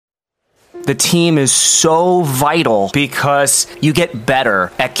The team is so vital because you get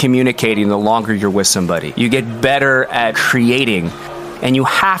better at communicating the longer you're with somebody. You get better at creating, and you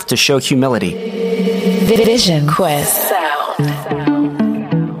have to show humility. Vision Quest Sound.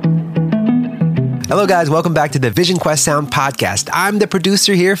 Hello guys, welcome back to the Vision Quest Sound podcast. I'm the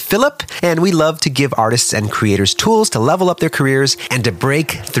producer here, Philip, and we love to give artists and creators tools to level up their careers and to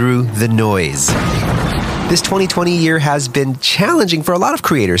break through the noise. This 2020 year has been challenging for a lot of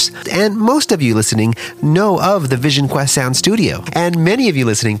creators, and most of you listening know of the Vision Quest Sound Studio. And many of you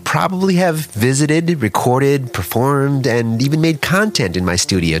listening probably have visited, recorded, performed, and even made content in my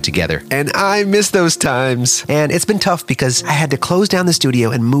studio together. And I miss those times. And it's been tough because I had to close down the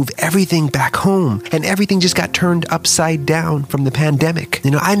studio and move everything back home, and everything just got turned upside down from the pandemic.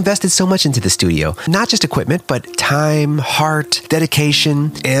 You know, I invested so much into the studio, not just equipment, but time, heart,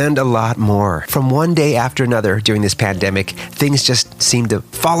 dedication, and a lot more. From one day after another during this pandemic, things just seemed to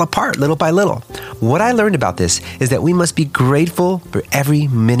fall apart little by little. What I learned about this is that we must be grateful for every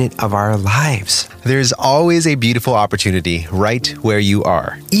minute of our lives. There's always a beautiful opportunity right where you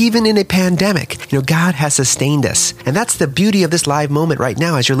are. Even in a pandemic, God has sustained us. And that's the beauty of this live moment right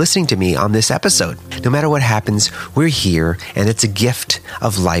now as you're listening to me on this episode. No matter what happens, we're here, and it's a gift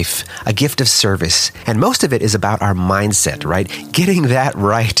of life, a gift of service. And most of it is about our mindset, right? Getting that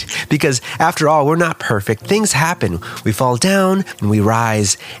right. Because after all, we're not perfect. Things happen. We fall down and we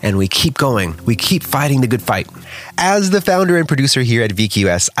rise and we keep going. We keep fighting the good fight. As the founder and producer here at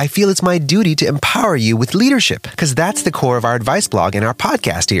VQS, I feel it's my duty to empower you with leadership, because that's the core of our advice blog and our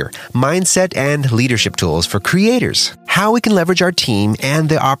podcast here, Mindset and Leadership Tools for Creators. How we can leverage our team and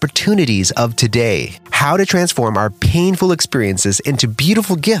the opportunities of today. How to transform our painful experiences into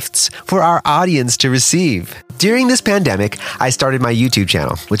beautiful gifts for our audience to receive. During this pandemic, I started my YouTube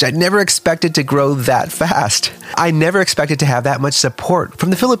channel, which I never expected to grow that fast. I never expected to have that much support from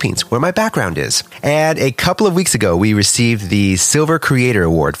the Philippines, where my background is. And a couple of weeks ago, we received the Silver Creator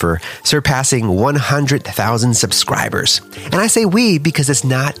Award for surpassing 100,000 subscribers. And I say we because it's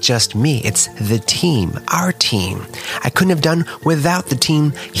not just me, it's the team, our team. I couldn't have done without the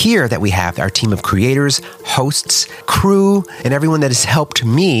team here that we have, our team of creators, hosts, crew, and everyone that has helped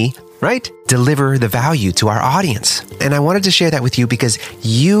me, right, deliver the value to our audience. And I wanted to share that with you because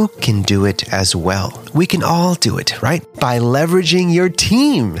you can do it as well. We can all do it, right? By leveraging your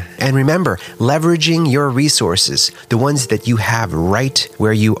team. And remember, leveraging your resources, the ones that you have right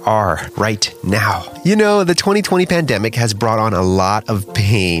where you are right now. The 2020 pandemic has brought on a lot of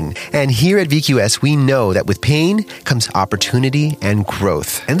pain. And here at VQS, we know that with pain comes opportunity and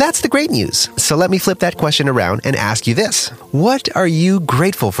growth. And that's the great news. So let me flip that question around and ask you this. What are you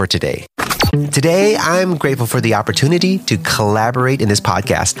grateful for today? Today, I'm grateful for the opportunity to collaborate in this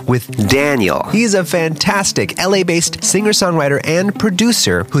podcast with Daniel. He's a fantastic LA-based singer-songwriter and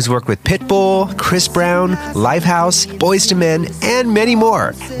producer who's worked with Pitbull, Chris Brown, Lifehouse, Boyz II Men, and many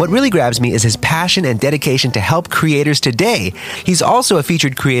more. What really grabs me is his passion and dedication to help creators today. He's also a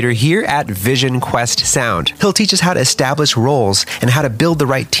featured creator here at Vision Quest Sound. He'll teach us how to establish roles and how to build the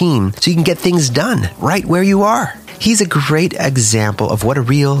right team so you can get things done right where you are. He's a great example of what a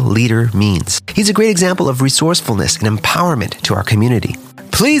real leader means. He's a great example of resourcefulness and empowerment to our community.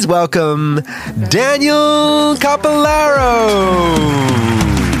 Please welcome Daniel Capillaro.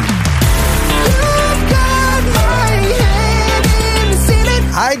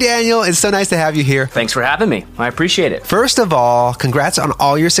 Hi, Daniel. It's so nice to have you here. Thanks for having me. I appreciate it. First of all, congrats on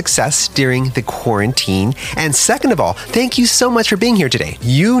all your success during the quarantine. And second of all, thank you so much for being here today.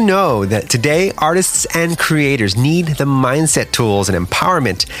 You know that today, artists and creators need the mindset tools and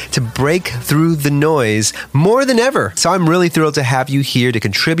empowerment to break through the noise more than ever. So I'm really thrilled to have you here to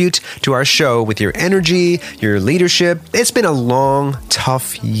contribute to our show with your energy, your leadership. It's been a long,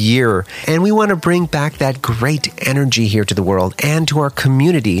 tough year, and we want to bring back that great energy here to the world and to our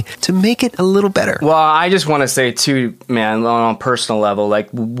community to make it a little better. Well, I just want to say too, man, on a personal level, like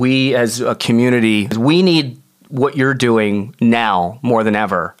we as a community, we need what you're doing now more than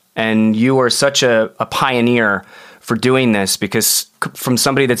ever. And you are such a pioneer for doing this, because from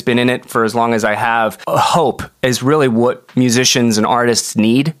somebody that's been in it for as long as I have, hope is really what musicians and artists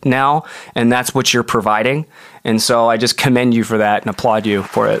need now. And that's what you're providing. And so I just commend you for that and applaud you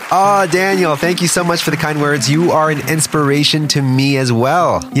for it. Oh, Daniel, thank you so much for the kind words. You are an inspiration to me as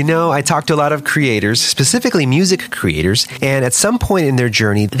well. I talk to a lot of creators, specifically music creators, and at some point in their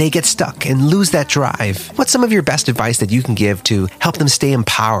journey, they get stuck and lose that drive. What's some of your best advice that you can give to help them stay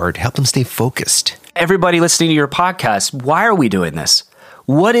empowered, help them stay focused? Everybody listening to your podcast, why are we doing this?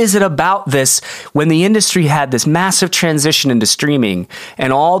 What is it about this when the industry had this massive transition into streaming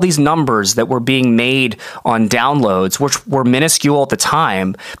and all these numbers that were being made on downloads, which were minuscule at the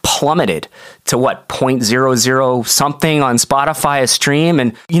time, plummeted to what, 0.00 something on Spotify a stream?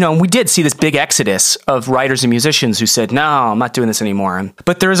 And, we did see this big exodus of writers and musicians who said, no, I'm not doing this anymore.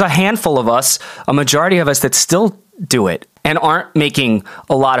 But there's a handful of us, a majority of us that still do it and aren't making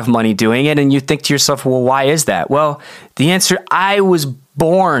a lot of money doing it. And you think to yourself, well, why is that? Well, the answer, I was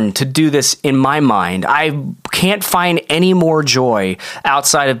born to do this in my mind. I can't find any more joy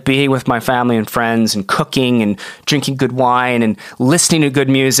outside of being with my family and friends and cooking and drinking good wine and listening to good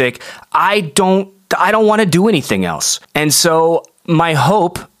music. I don't want to do anything else. And so my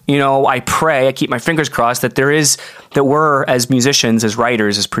hope, I pray, I keep my fingers crossed that that we're, as musicians, as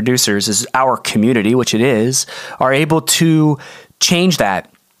writers, as producers, as our community, which it is, are able to change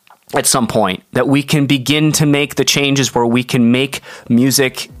that at some point, that we can begin to make the changes where we can make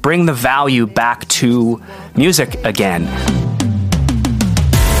music, bring the value back to music again.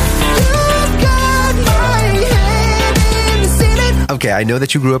 Okay, I know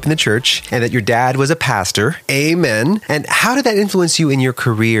that you grew up in the church and that your dad was a pastor. Amen. And how did that influence you in your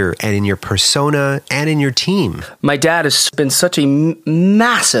career and in your persona and in your team? My dad has been such a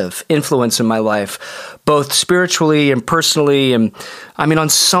massive influence in my life, both spiritually and personally, and on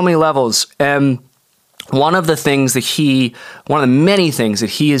so many levels. And one of the many things that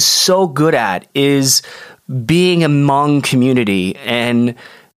he is so good at is being among community and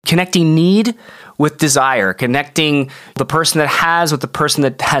connecting need with desire, connecting the person that has with the person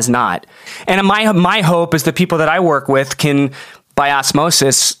that has not. And my hope is the people that I work with can, by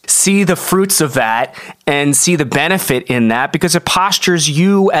osmosis, see the fruits of that and see the benefit in that, because it postures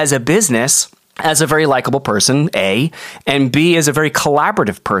you as a business as a very likable person, A, and B, as a very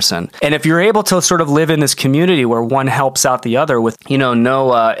collaborative person. And if you're able to sort of live in this community where one helps out the other with,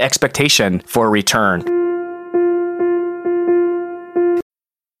 no expectation for return.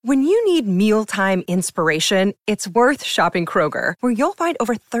 When you need mealtime inspiration, it's worth shopping Kroger, where you'll find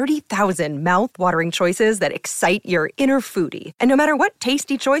over 30,000 mouth-watering choices that excite your inner foodie. And no matter what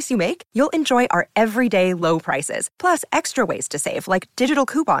tasty choice you make, you'll enjoy our everyday low prices, plus extra ways to save, like digital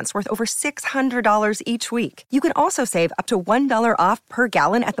coupons worth over $600 each week. You can also save up to $1 off per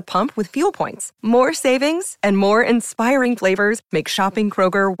gallon at the pump with fuel points. More savings and more inspiring flavors make shopping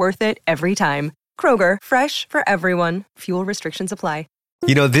Kroger worth it every time. Kroger, fresh for everyone. Fuel restrictions apply.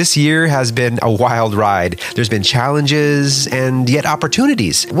 This year has been a wild ride. There's been challenges and yet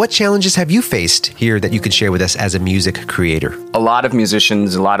opportunities. What challenges have you faced here that you could share with us as a music creator? A lot of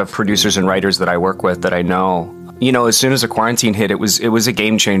musicians, a lot of producers and writers that I work with that I know, as soon as the quarantine hit, it was a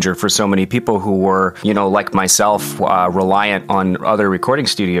game changer for so many people who were, like myself, reliant on other recording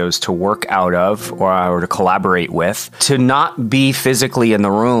studios to work out of or to collaborate with. To not be physically in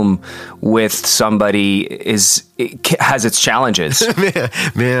the room with somebody has its challenges.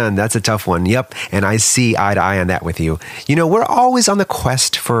 Man, that's a tough one. Yep. And I see eye to eye on that with you. We're always on the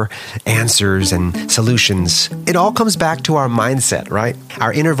quest for answers and solutions. It all comes back to our mindset, right?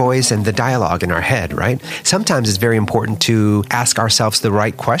 Our inner voice and the dialogue in our head, right? Sometimes it's very important to ask ourselves the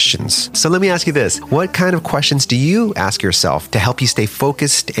right questions. So let me ask you this. What kind of questions do you ask yourself to help you stay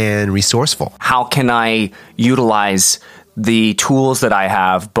focused and resourceful? How can I utilize the tools that I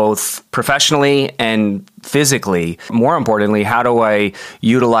have, both professionally and physically? More importantly, how do I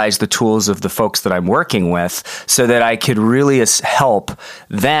utilize the tools of the folks that I'm working with so that I could really help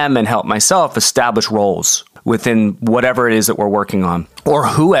them and help myself establish roles within whatever it is that we're working on, or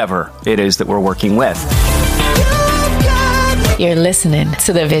whoever it is that we're working with. You're listening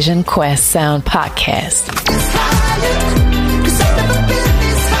to the Vision Quest Sound Podcast.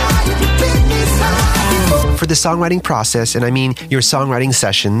 For the songwriting process, and I mean your songwriting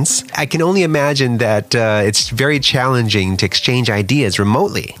sessions, I can only imagine that it's very challenging to exchange ideas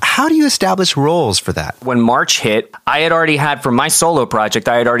remotely. How do you establish roles for that? When March hit, for my solo project,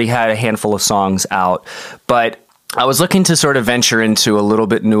 I had already had a handful of songs out, but I was looking to sort of venture into a little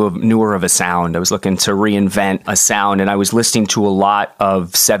bit newer of a sound. I was looking to reinvent a sound, and I was listening to a lot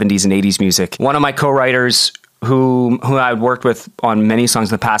of 70s and 80s music. One of my co-writers who I had worked with on many songs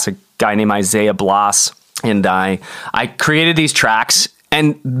in the past, a guy named Isaiah Blas, and I created these tracks,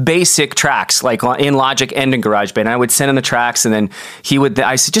 and basic tracks like in Logic and in GarageBand. I would send him the tracks, and then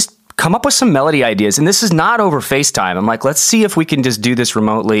I said, just come up with some melody ideas. And this is not over FaceTime. I'm like, let's see if we can just do this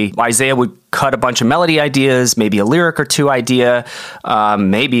remotely. Isaiah would cut a bunch of melody ideas, maybe a lyric or two idea,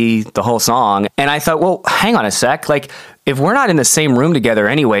 maybe the whole song. And I thought, well, hang on a sec. Like, if we're not in the same room together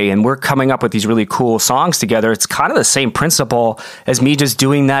anyway, and we're coming up with these really cool songs together, it's kind of the same principle as me just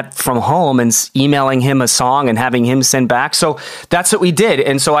doing that from home and emailing him a song and having him send back. So that's what we did.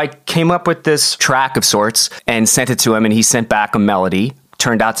 And so I came up with this track of sorts and sent it to him, and he sent back a melody.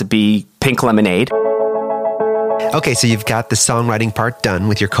 Turned out to be Pink Lemonade. Okay, so you've got the songwriting part done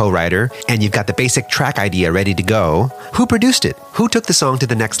with your co-writer, and you've got the basic track idea ready to go. Who produced it? Who took the song to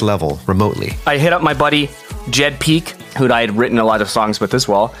the next level remotely? I hit up my buddy, Jed Peak, who I had written a lot of songs with as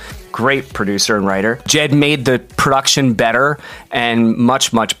well. Great producer and writer. Jed made the production better and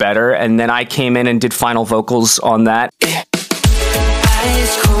much, much better. And then I came in and did final vocals on that.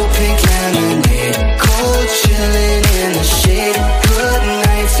 Ice cold pink lemonade, cold chilling in the shade, good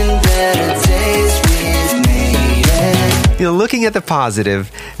nights and better days we've made it. You know, looking at the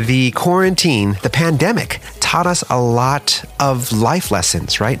positive, the quarantine, the pandemic taught us a lot of life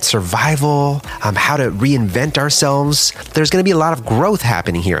lessons, right? Survival, how to reinvent ourselves. There's going to be a lot of growth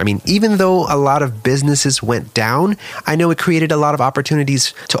happening here. I mean, even though a lot of businesses went down, I know it created a lot of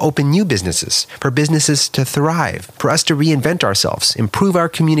opportunities to open new businesses, for businesses to thrive, for us to reinvent ourselves, improve our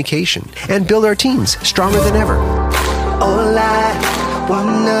communication, and build our teams stronger than ever. All I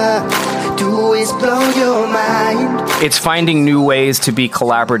wanna do is blow your mind. It's finding new ways to be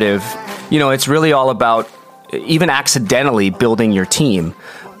collaborative. You know, it's really all about even accidentally building your team.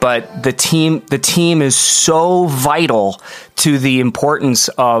 But the team is so vital to the importance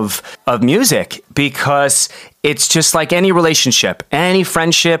of music, because it's just like any relationship, any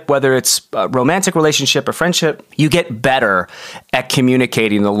friendship, whether it's a romantic relationship or friendship, you get better at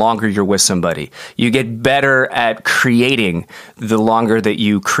communicating the longer you're with somebody. You get better at creating the longer that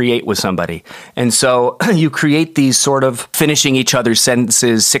you create with somebody. And so you create these sort of finishing each other's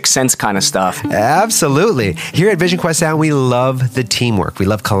sentences, sixth sense kind of stuff. Absolutely. Here at Vision Quest Sound, we love the teamwork. We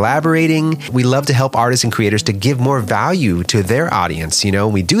love collaborating. We love to help artists and creators to give more value to their audience. You know,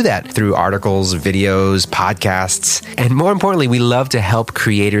 we do that through articles, videos, podcasts, and more importantly, we love to help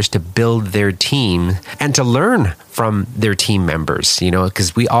creators to build their team and to learn from their team members, you know,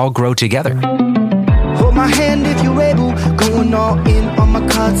 because we all grow together. Hold my hand if you're able, going all in on my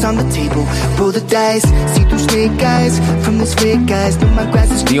cards on the table. Roll the dice, see through snake eyes, from this fake guys, know my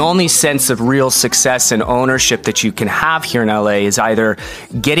grass is... The only sense of real success and ownership that you can have here in LA is either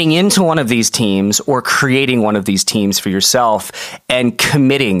getting into one of these teams or creating one of these teams for yourself and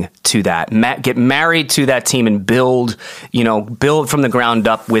committing to that. Get married to that team and build from the ground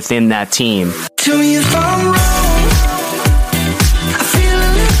up within that team. Tell me if I'm wrong. I feel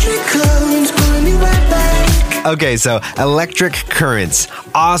electric currents pulling me right back. Okay, so Electric Currents.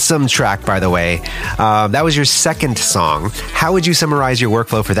 Awesome track, by the way. That was your second song. How would you summarize your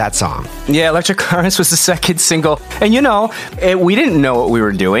workflow for that song? Yeah, Electric Currents was the second single. And we didn't know what we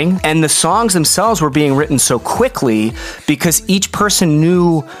were doing. And the songs themselves were being written so quickly because each person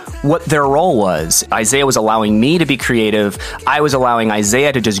knew what their role was. Isaiah was allowing me to be creative. I was allowing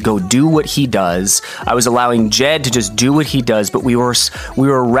Isaiah to just go do what he does. I was allowing Jed to just do what he does. But we were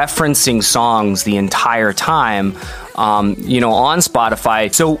referencing songs the entire time. On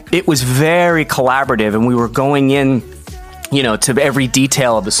Spotify. So it was very collaborative, and we were going in, to every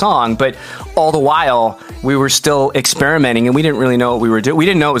detail of the song, but all the while we were still experimenting, and we didn't really know what we were doing. We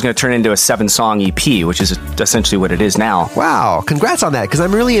didn't know it was going to turn into a 7-song EP, which is essentially what it is now. Wow, congrats on that, because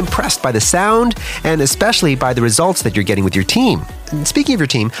I'm really impressed by the sound and especially by the results that you're getting with your team. And speaking of your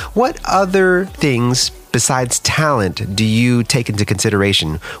team, what other things besides talent do you take into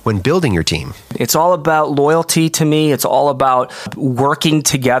consideration when building your team? It's all about loyalty to me. It's all about working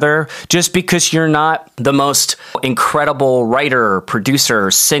together. Just because you're not the most incredible writer,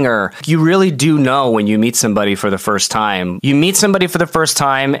 producer, singer, you really do know when you meet somebody for the first time. You meet somebody for the first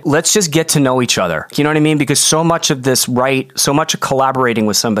time, let's just get to know each other. You know what I mean? Because so much of this, so much of collaborating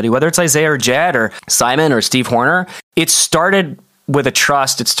with somebody, whether it's Isaiah or Jed or Simon or Steve Horner, it started with a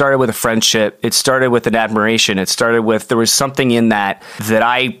trust, it started with a friendship, it started with an admiration, there was something in that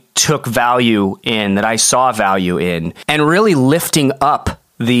I took value in, that I saw value in, and really lifting up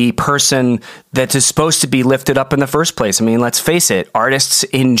the person that is supposed to be lifted up in the first place. I mean, let's face it, artists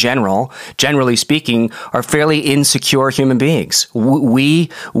in generally speaking, are fairly insecure human beings. We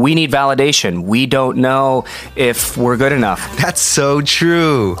need validation. We don't know if we're good enough. That's so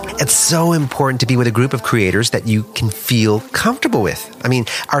true. It's so important to be with a group of creators that you can feel comfortable with. I mean,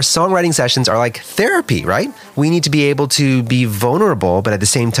 our songwriting sessions are like therapy, right? We need to be able to be vulnerable, but at the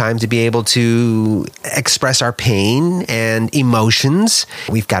same time to be able to express our pain and emotions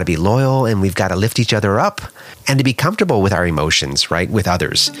We've got to be loyal and we've got to lift each other up and to be comfortable with our emotions, right? With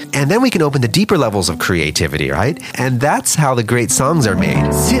others. And then we can open the deeper levels of creativity, right? And that's how the great songs are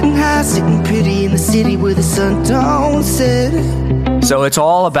made. Sitting high, sitting pretty in the city where the sun don't set. So it's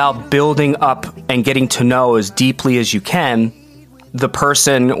all about building up and getting to know as deeply as you can the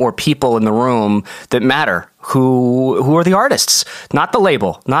person or people in the room that matter. Who are the artists? Not the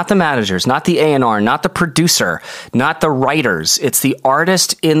label, not the managers, not the A&R, not the producer, not the writers. It's the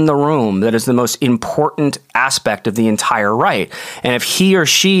artist in the room that is the most important aspect of the entire write. And if he or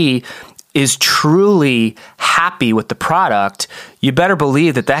she is truly happy with the product, you better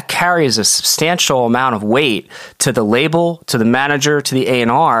believe that that carries a substantial amount of weight to the label, to the manager, to the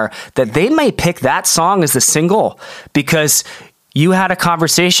A&R, that they may pick that song as the single because you had a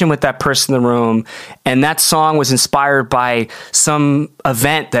conversation with that person in the room and that song was inspired by some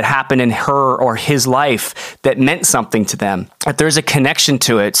event that happened in her or his life that meant something to them, that there's a connection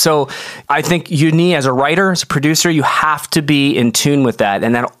to it. So I think you need, as a writer, as a producer, you have to be in tune with that.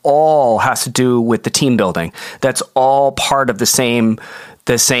 And that all has to do with the team building. That's all part of the same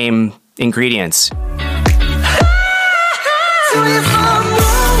ingredients.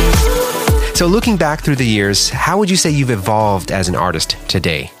 So looking back through the years, how would you say you've evolved as an artist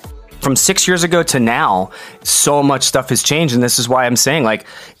today? From 6 years ago to now, so much stuff has changed. And this is why I'm saying, like,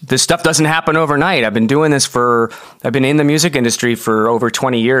 this stuff doesn't happen overnight. I've been doing this I've been in the music industry for over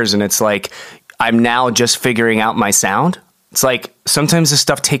 20 years. And it's like, I'm now just figuring out my sound. It's like, sometimes this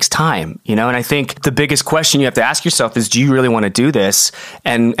stuff takes time, you know? And I think the biggest question you have to ask yourself is, do you really want to do this?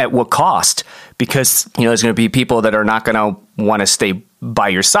 And at what cost? Because, you know, there's going to be people that are not going to want to stay by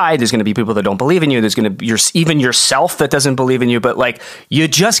your side. There's going to be people that don't believe in you. There's going to be even yourself that doesn't believe in you. But like, you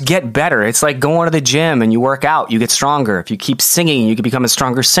just get better. It's like going to the gym and you work out, you get stronger. If you keep singing, you can become a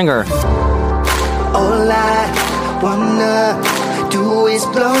stronger singer. All I wanna do is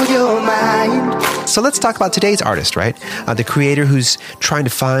blow your mind. So let's talk about today's artist, right? The creator who's trying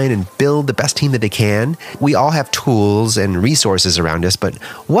to find and build the best team that they can. We all have tools and resources around us, but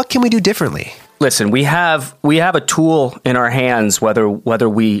what can we do differently? Listen, we have a tool in our hands, whether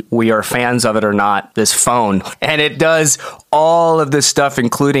we are fans of it or not, this phone. And it does all of this stuff,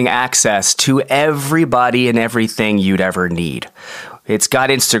 including access to everybody and everything you'd ever need. It's got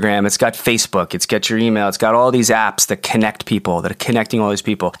Instagram, it's got Facebook, it's got your email, it's got all these apps that connect people, that are connecting all these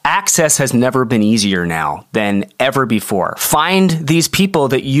people. Access has never been easier now than ever before. Find these people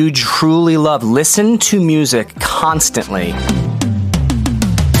that you truly love. Listen to music constantly.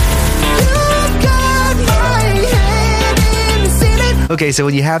 Okay, so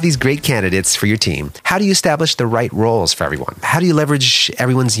when you have these great candidates for your team, how do you establish the right roles for everyone? How do you leverage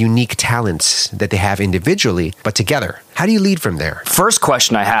everyone's unique talents that they have individually, but together? How do you lead from there? First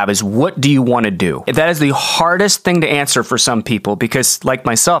question I have is, what do you want to do? That is the hardest thing to answer for some people because, like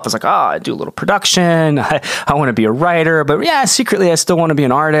myself, it's like, I do a little production. I want to be a writer, but yeah, secretly I still want to be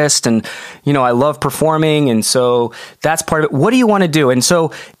an artist. And, you know, I love performing. And so that's part of it. What do you want to do? And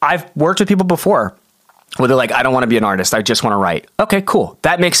so I've worked with people before where they're like, I don't want to be an artist. I just want to write. Okay, cool.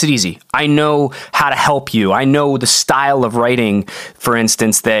 That makes it easy. I know how to help you. I know the style of writing, for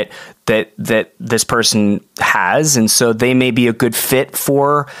instance, that this person has. And so they may be a good fit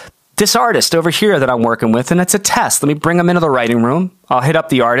for this artist over here that I'm working with. And it's a test. Let me bring them into the writing room. I'll hit up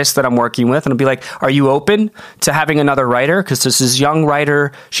the artist that I'm working with and I'll be like, are you open to having another writer? Because this is a young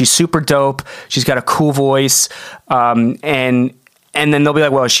writer. She's super dope. She's got a cool voice. And then they'll be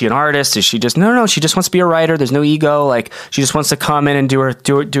like, well, is she an artist? Is she just, no, she just wants to be a writer. There's no ego. Like, she just wants to come in and do her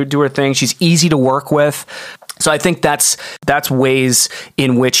thing. She's easy to work with. So I think that's ways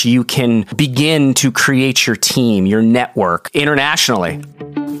in which you can begin to create your team, your network internationally.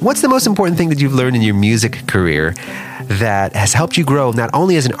 What's the most important thing that you've learned in your music career that has helped you grow not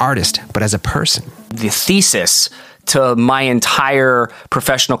only as an artist, but as a person? The thesis to my entire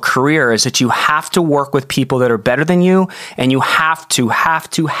professional career is that you have to work with people that are better than you, and you have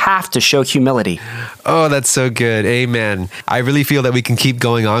to show humility. Oh, that's so good. Amen. I really feel that we can keep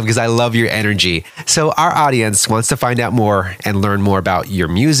going on because I love your energy. So our audience wants to find out more and learn more about your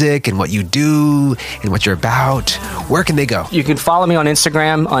music and what you do and what you're about. Where can they go? You can follow me on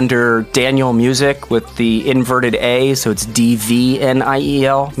Instagram under Daniel Music with the inverted A, so it's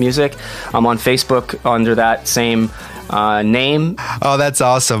DVNIEL Music. I'm on Facebook under that same name. Oh, that's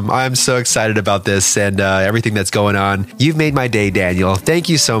awesome. I'm so excited about this and everything that's going on. You've made my day, Daniel. Thank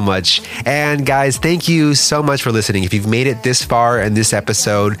you so much. And guys, thank you so much for listening. If you've made it this far in this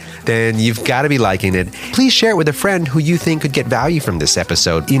episode, then you've got to be liking it. Please share it with a friend who you think could get value from this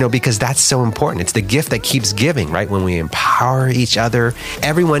episode, because that's so important. It's the gift that keeps giving, right? When we empower each other,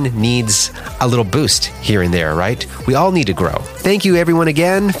 everyone needs a little boost here and there, right? We all need to grow. Thank you, everyone,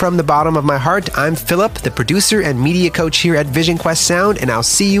 again. From the bottom of my heart, I'm Philip, the producer and media coach here at Vision Quest Sound, and I'll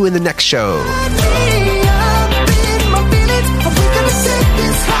see you in the next show.